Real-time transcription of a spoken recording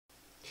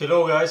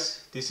Hello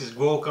guys, this is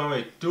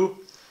Guacamole 2.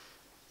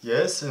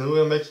 Yes, and we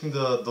are making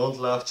the Don't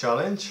Laugh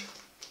challenge.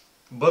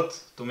 But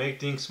to make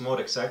things more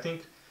exciting,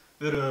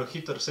 we're gonna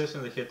hit ourselves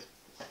in the head.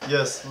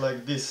 Yes,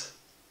 like this.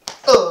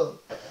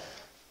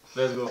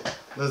 Let's go.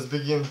 Let's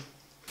begin.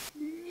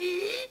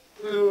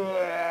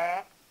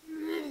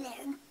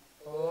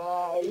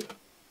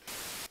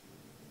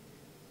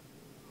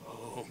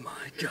 Oh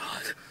my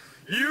god.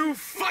 You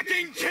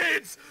fucking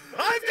kids!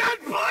 I've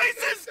got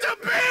places to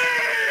be!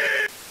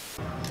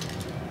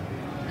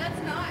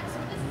 That's nice.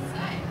 What does it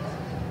say?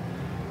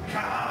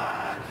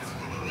 God!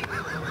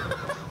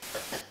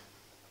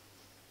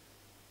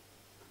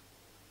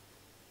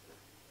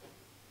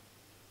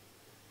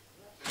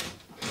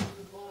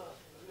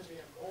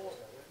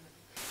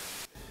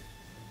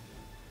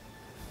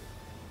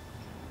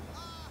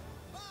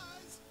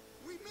 Buzz,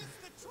 we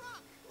missed the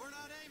truck. We're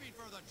not aiming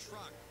for the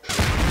truck.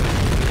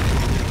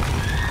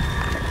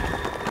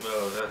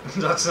 No,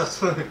 that's not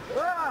funny.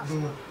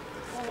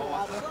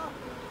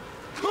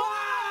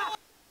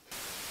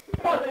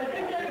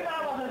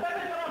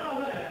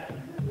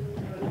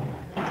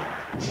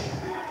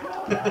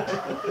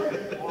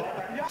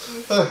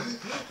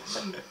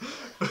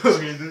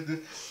 Okay,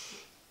 dude.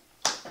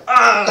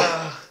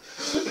 Ah!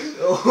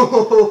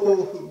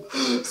 Oh!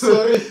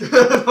 Sorry.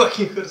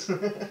 Fucking hurts. I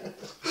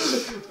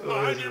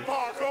do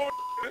parkour!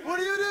 What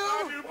do you do?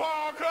 I do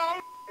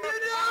parkour! You do?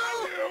 I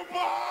do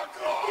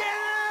parkour! Get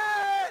it!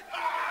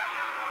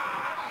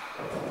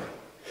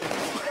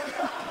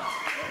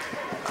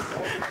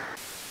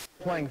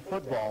 Playing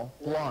football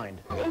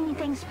blind.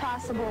 Anything's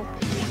possible.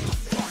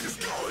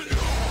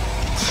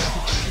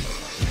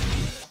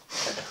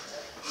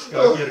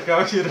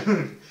 Come here.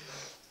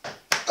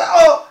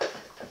 Oh!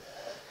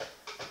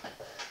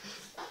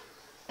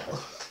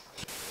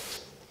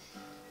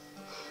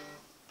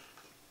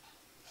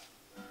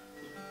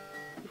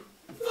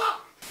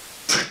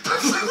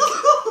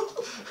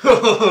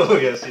 Oh,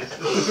 yes.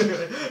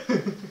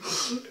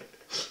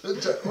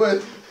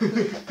 Wait.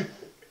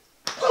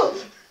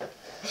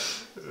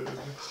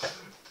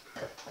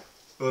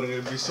 We're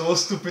gonna be so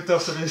stupid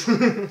after this.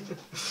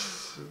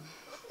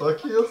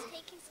 Fuck you.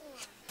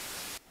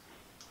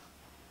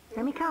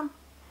 Remy, come.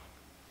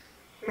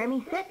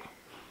 Remy, sit.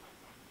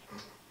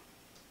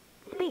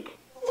 Speak.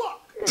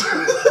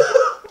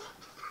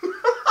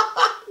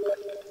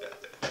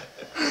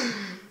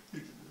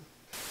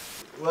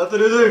 What are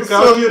you doing?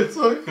 Come here.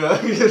 Sorry.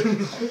 Come here.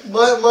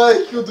 My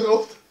IQ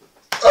dropped.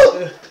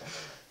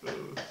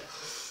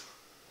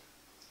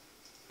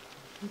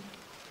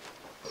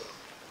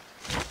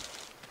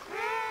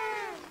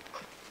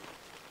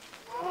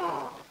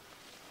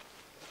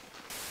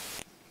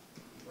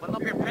 Button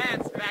up your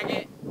pants,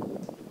 faggot!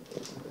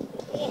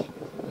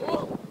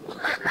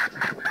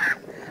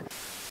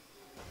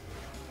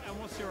 And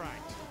what's your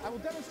rank? I will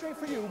demonstrate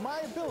for you my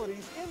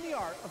abilities in the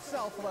art of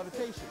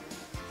self-levitation.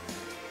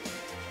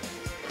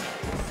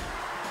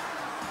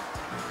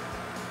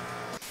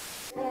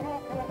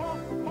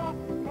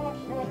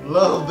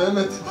 Love, damn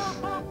it.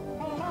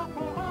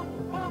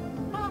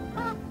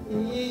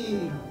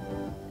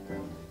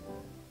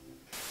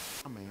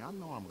 I mean, I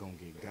know I'm gonna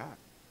get got.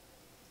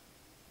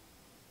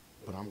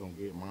 But I'm gonna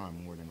get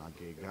mine more than I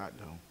get got,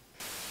 though.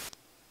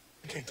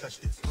 You can't touch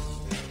this.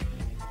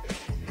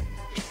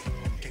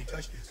 You can't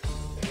touch this.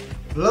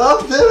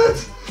 Love, damn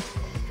it.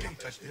 You can't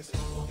touch this.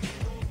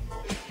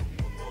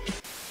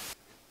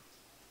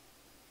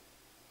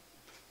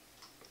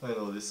 I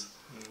know this.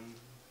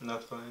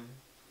 Not funny.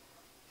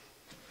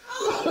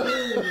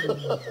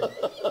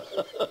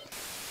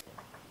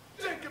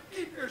 Jacob,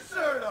 keep your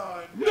shirt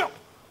on! No!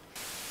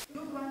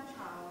 Newborn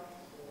child.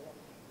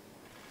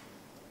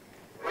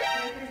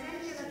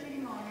 Representative of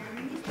cerimonia,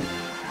 Minister.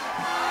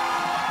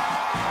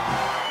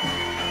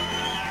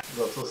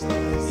 That was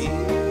nice.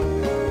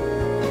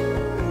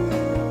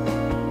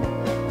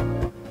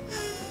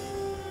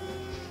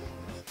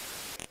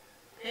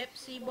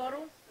 Pepsi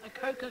bottle, a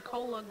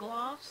Coca-Cola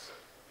glass.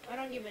 I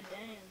don't give a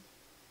damn.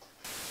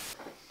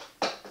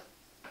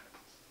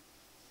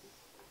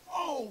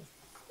 Oh,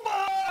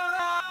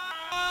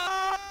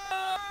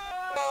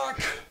 fuck!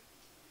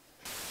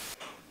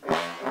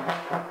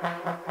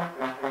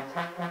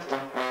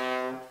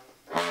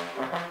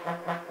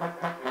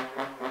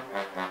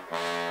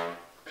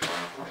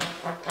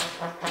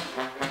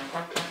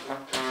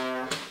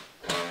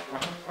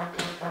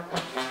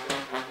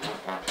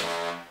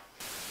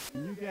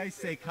 You guys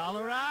say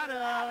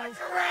Colorado.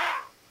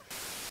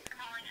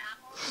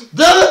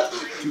 Damn it!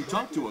 To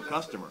talk to a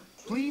customer,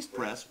 please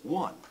press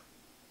 1.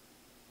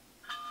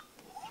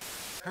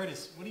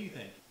 Curtis, what do you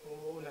think?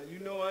 Oh, now you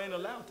know I ain't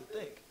allowed to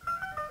think.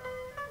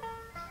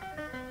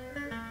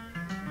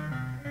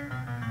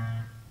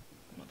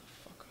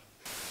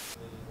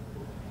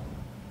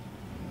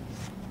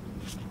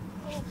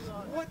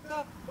 What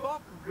the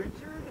fuck,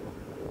 Richard?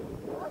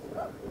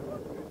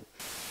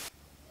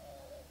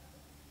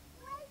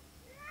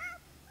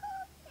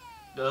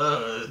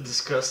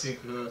 Disgusting.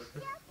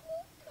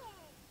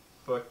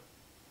 Fuck.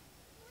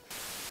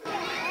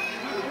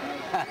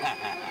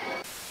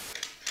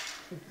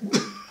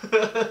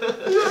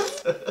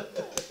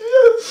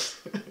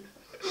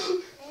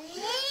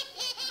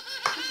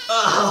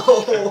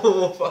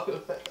 Ow! Fuck.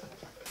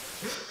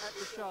 At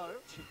the show.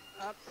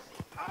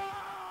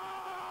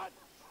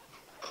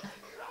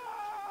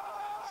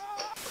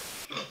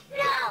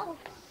 No!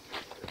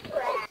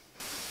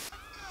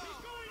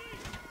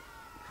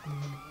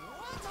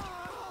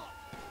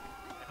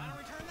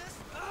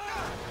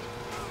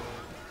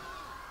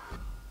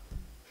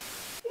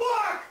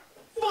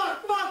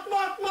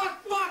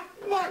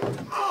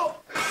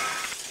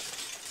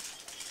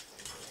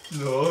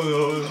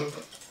 No.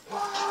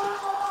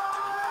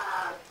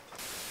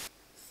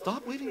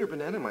 Stop leaving your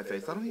banana in my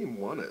face. I don't even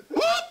want it.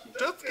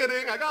 Just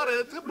kidding. I got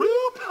it.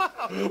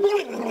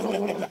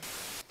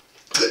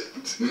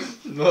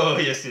 No,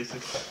 yes.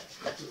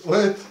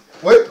 Wait.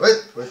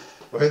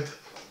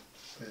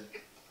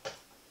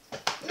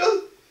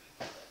 No.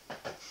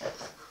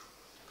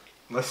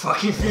 My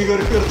fucking finger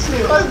hurts.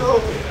 I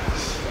know.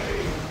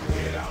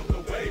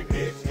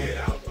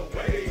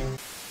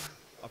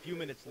 A few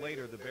minutes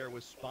later, the bear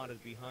was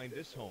spotted behind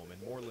this home in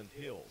Moreland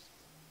Hills.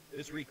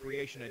 This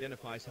recreation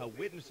identifies how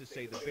witnesses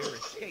say the bear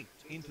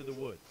escaped into the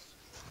woods.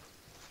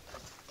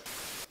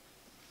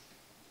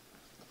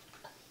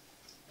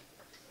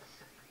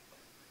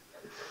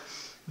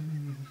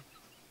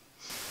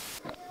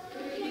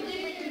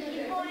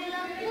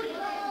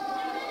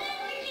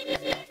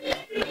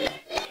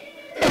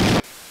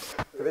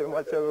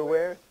 Whatever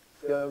wear,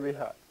 it's gonna be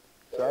hot.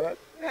 Got it?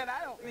 And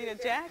I don't need a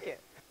jacket.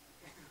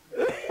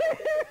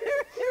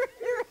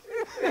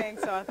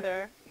 Thanks,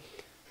 Arthur.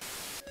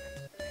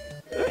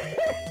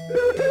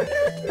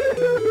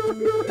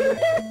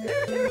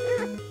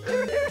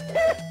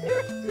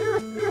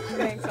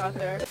 Thanks,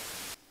 Arthur.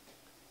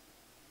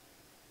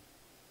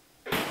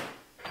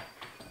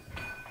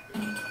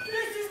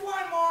 This is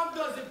why Mom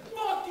doesn't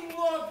fucking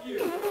love you!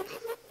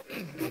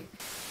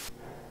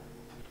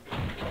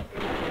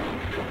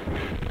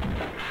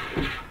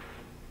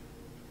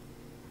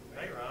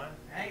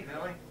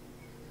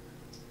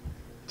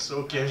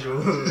 So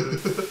casual.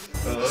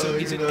 So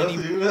is it any...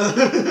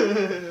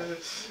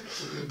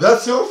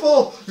 That's your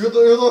fault. You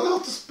don't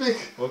have to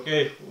speak.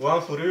 Okay,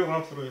 one for you,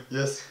 one for you.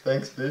 Yes,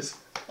 thanks, please.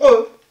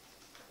 Oh.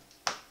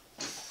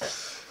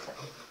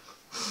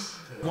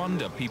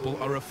 Wonder people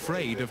are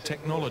afraid of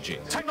technology.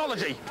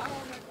 Technology!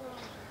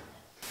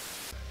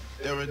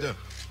 There right there.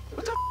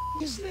 What the f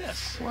is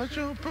this? Watch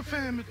your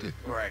profanity.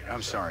 Right,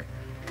 I'm sorry.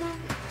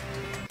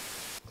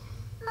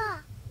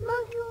 Ah,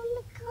 monkey on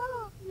the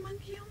car.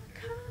 Monkey on the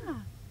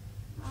car.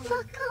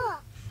 Fuck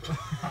off.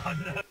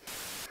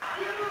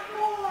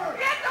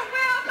 Get the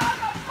wheels on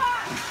the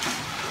bus!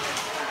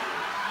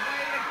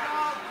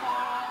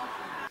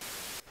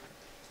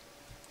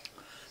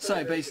 So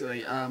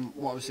basically,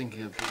 what I was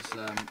thinking of was,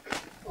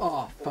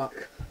 oh fuck,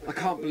 I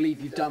can't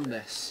believe you've done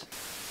this.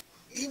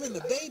 Even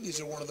the babies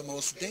are one of the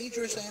most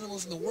dangerous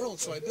animals in the world,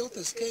 so I built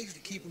this cage to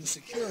keep them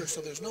secure,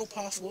 so there's no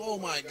possible... Oh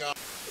my god.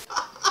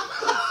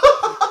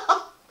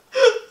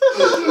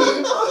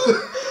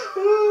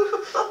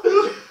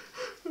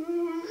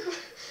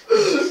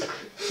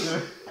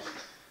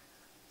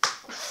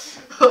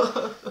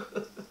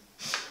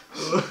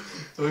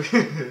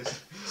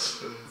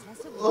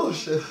 Oh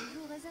shit.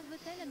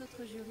 Réserve-t-elle à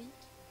notre jury?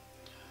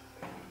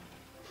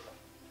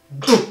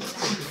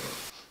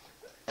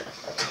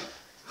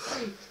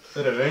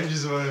 Revenge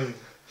is mine.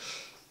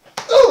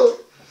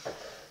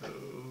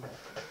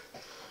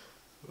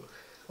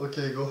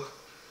 Okay, go.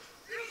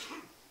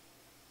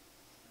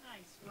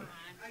 Nice one.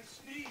 I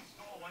sneezed.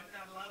 Oh, I'm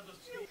not allowed to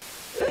sneeze.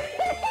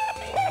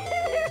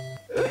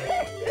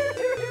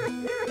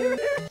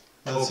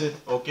 That's it.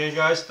 Okay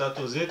guys, that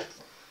was it.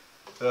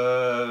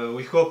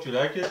 We hope you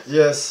like it.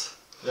 Yes.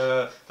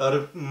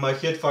 My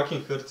head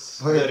fucking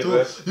hurts Mine very too.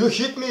 bad. You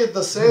hit me at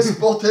the same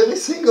spot every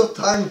single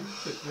time.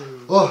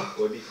 Oh.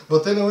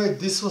 But anyway,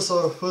 this was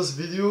our first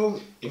video.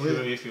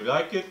 If you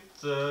like it,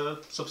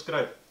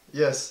 subscribe.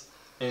 Yes.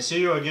 And see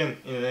you again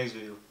in the next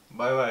video.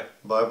 Bye bye.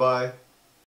 Bye bye.